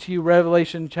to read to you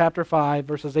Revelation chapter 5,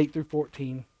 verses 8 through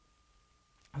 14,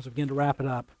 as we begin to wrap it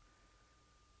up.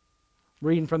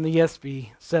 Reading from the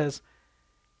ESV, says,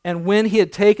 "And when he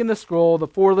had taken the scroll, the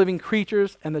 4 living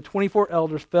creatures and the 24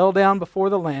 elders fell down before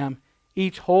the Lamb,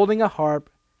 each holding a harp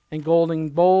and golden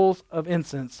bowls of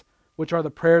incense, which are the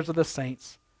prayers of the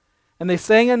saints. And they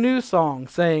sang a new song,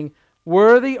 saying,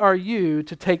 'Worthy are you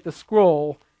to take the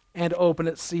scroll and open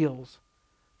its seals.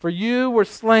 For you were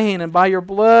slain, and by your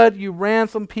blood you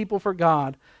ransomed people for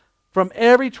God, from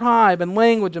every tribe and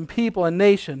language and people and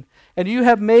nation. And you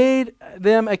have made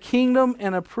them a kingdom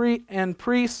and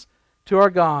priests to our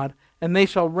God, and they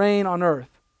shall reign on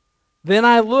earth.' Then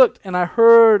I looked, and I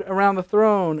heard around the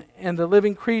throne and the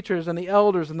living creatures and the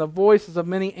elders and the voices of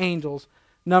many angels,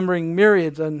 numbering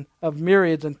myriads and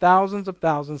thousands of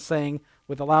thousands, saying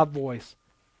with a loud voice,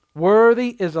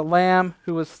 'Worthy is the Lamb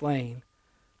who was slain,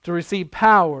 to receive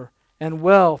power and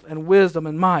wealth and wisdom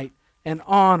and might and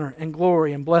honor and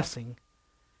glory and blessing.'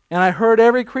 And I heard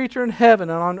every creature in heaven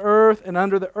and on earth and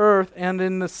under the earth and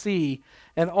in the sea,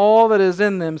 and all that is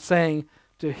in them, saying,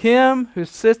 'To him who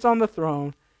sits on the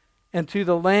throne and to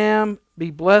the Lamb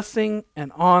be blessing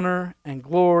and honor and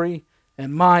glory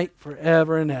and might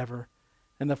forever and ever.'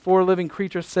 And the 4 living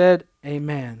creatures said,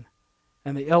 'Amen.'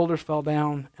 And the elders fell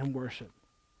down and worshiped."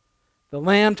 The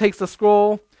Lamb takes the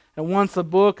scroll, and once the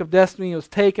book of destiny was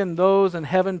taken, those in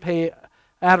heaven pay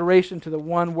adoration to the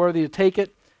one worthy to take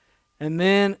it. And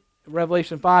then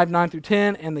Revelation 5, 9 through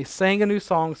 10, "And they sang a new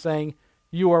song, saying,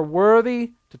 'You are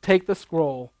worthy to take the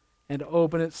scroll and to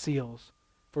open its seals,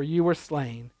 for you were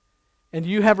slain. And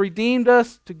you have redeemed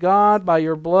us to God by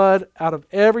your blood out of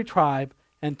every tribe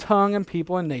and tongue and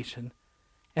people and nation,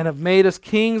 and have made us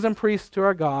kings and priests to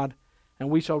our God, and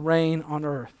we shall reign on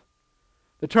earth.'"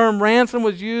 The term ransom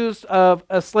was used of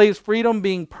a slave's freedom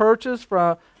being purchased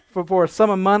for a sum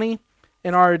of money,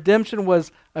 and our redemption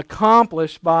was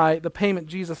accomplished by the payment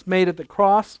Jesus made at the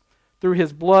cross through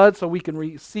his blood, so we can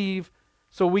receive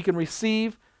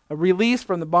a release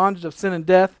from the bondage of sin and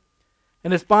death.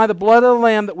 And it's by the blood of the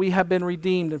Lamb that we have been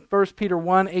redeemed. In 1 Peter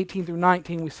 1, 18 through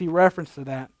 19, we see reference to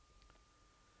that.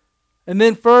 And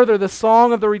then further, the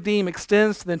song of the redeemed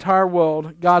extends to the entire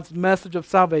world, God's message of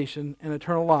salvation and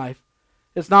eternal life.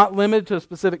 It's not limited to a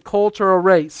specific culture or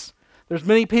race. There's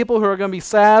many people who are going to be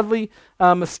sadly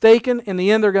mistaken. In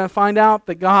the end, they're going to find out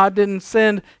that God didn't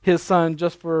send his son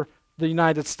just for the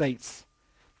United States.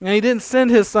 And he didn't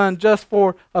send his son just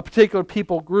for a particular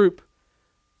people group,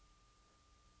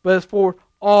 but it's for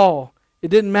all. It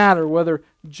didn't matter whether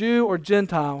Jew or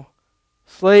Gentile,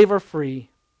 slave or free.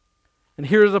 And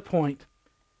here's the point.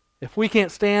 If we can't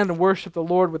stand and worship the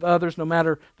Lord with others, no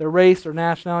matter their race or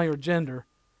nationality or gender,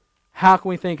 how can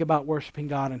we think about worshiping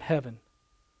God in heaven?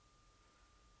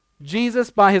 Jesus,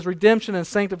 by his redemption and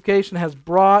sanctification, has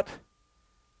brought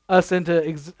us into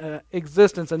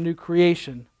existence, a new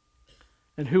creation,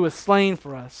 and who was slain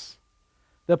for us.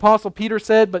 The Apostle Peter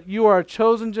said, "But you are a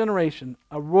chosen generation,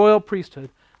 a royal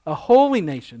priesthood, a holy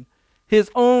nation, his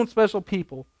own special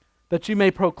people, that you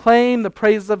may proclaim the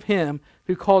praises of him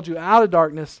who called you out of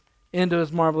darkness into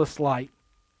his marvelous light."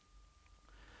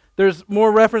 There's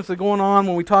more reference to going on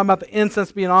when we talk about the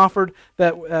incense being offered,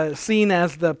 that seen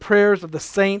as the prayers of the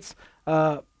saints,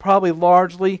 probably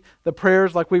largely the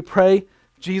prayers like we pray,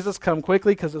 "Jesus, come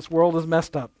quickly because this world is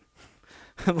messed up."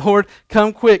 "Lord,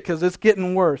 come quick because it's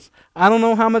getting worse. I don't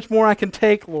know how much more I can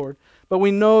take, Lord." But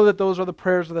we know that those are the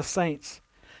prayers of the saints.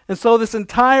 And so this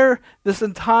entire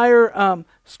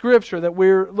scripture that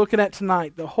we're looking at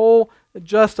tonight, the whole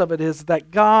gist of it is that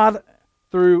God,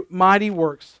 through mighty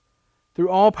works, through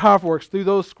all powerful works, through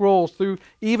those scrolls, through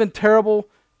even terrible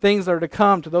things that are to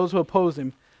come to those who oppose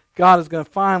him, God is going to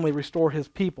finally restore his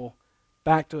people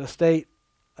back to a state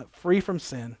free from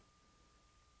sin,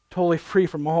 totally free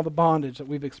from all the bondage that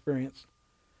we've experienced.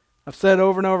 I've said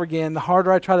over and over again, the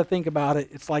harder I try to think about it,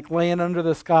 it's like laying under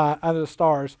the sky, under the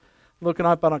stars, looking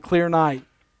up on a clear night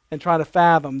and trying to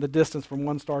fathom the distance from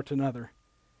one star to another.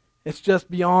 It's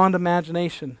just beyond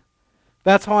imagination.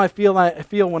 That's how I feel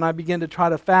when I begin to try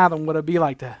to fathom what it'd be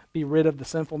like to be rid of the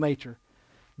sinful nature,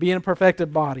 be in a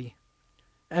perfected body,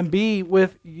 and be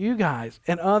with you guys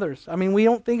and others. I mean, we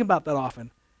don't think about that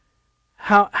often.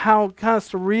 How kind of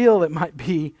surreal it might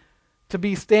be to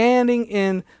be standing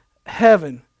in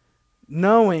heaven,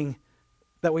 knowing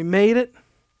that we made it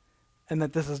and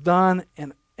that this is done,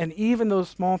 and even those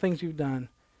small things you've done,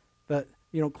 that,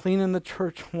 cleaning the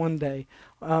church one day,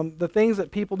 the things that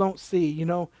people don't see,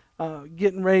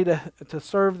 getting ready to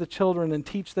serve the children and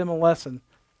teach them a lesson,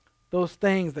 those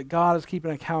things that God is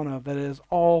keeping account of, that is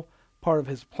all part of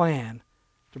his plan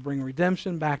to bring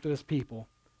redemption back to his people,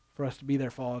 for us to be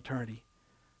there for all eternity.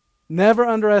 Never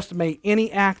underestimate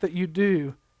any act that you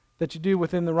do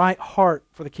within the right heart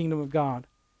for the kingdom of God.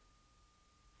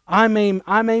 I may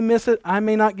miss it. I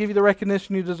may not give you the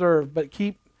recognition you deserve, but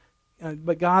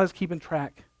God is keeping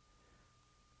track.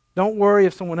 Don't worry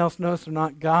if someone else notices or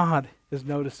not. God is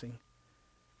noticing.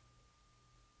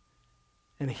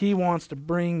 And He wants to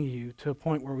bring you to a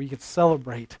point where we can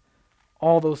celebrate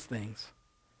all those things.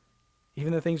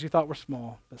 Even the things you thought were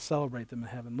small, but celebrate them in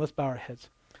heaven. Let's bow our heads.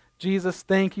 Jesus,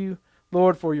 thank you,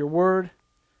 Lord, for your word.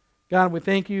 God, we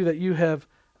thank you that you have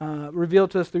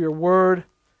revealed to us through your word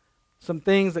some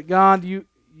things that, God,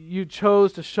 you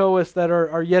chose to show us that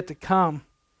are yet to come.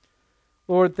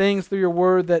 Lord, things through your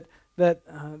word that the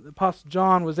Apostle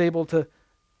John was able to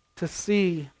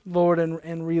see, Lord,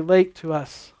 and relate to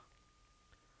us.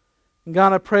 And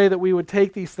God, I pray that we would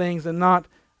take these things and not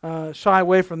shy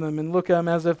away from them and look at them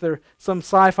as if they're some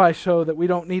sci-fi show that we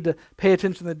don't need to pay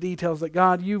attention to the details. That,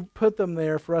 God, you put them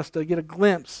there for us to get a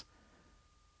glimpse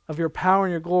of your power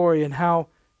and your glory and how,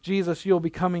 Jesus, you'll be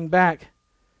coming back,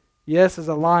 yes, as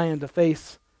a lion to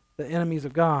face the enemies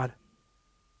of God,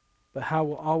 but how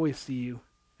we'll always see you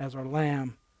as our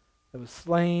Lamb that was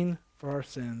slain for our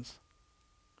sins.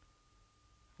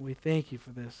 We thank you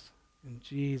for this in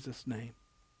Jesus' name.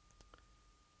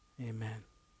 Amen.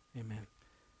 Amen.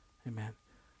 Amen.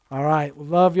 All right. We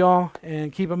love y'all,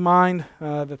 and keep in mind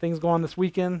the things go on this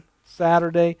weekend,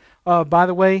 Saturday. By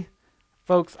the way,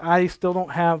 folks, I still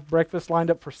don't have breakfast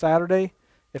lined up for Saturday.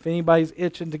 If anybody's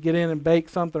itching to get in and bake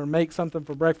something or make something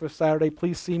for breakfast Saturday,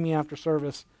 please see me after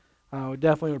service. We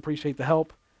definitely would appreciate the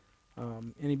help.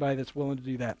 Anybody that's willing to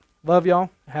do that. Love y'all.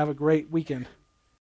 Have a great weekend.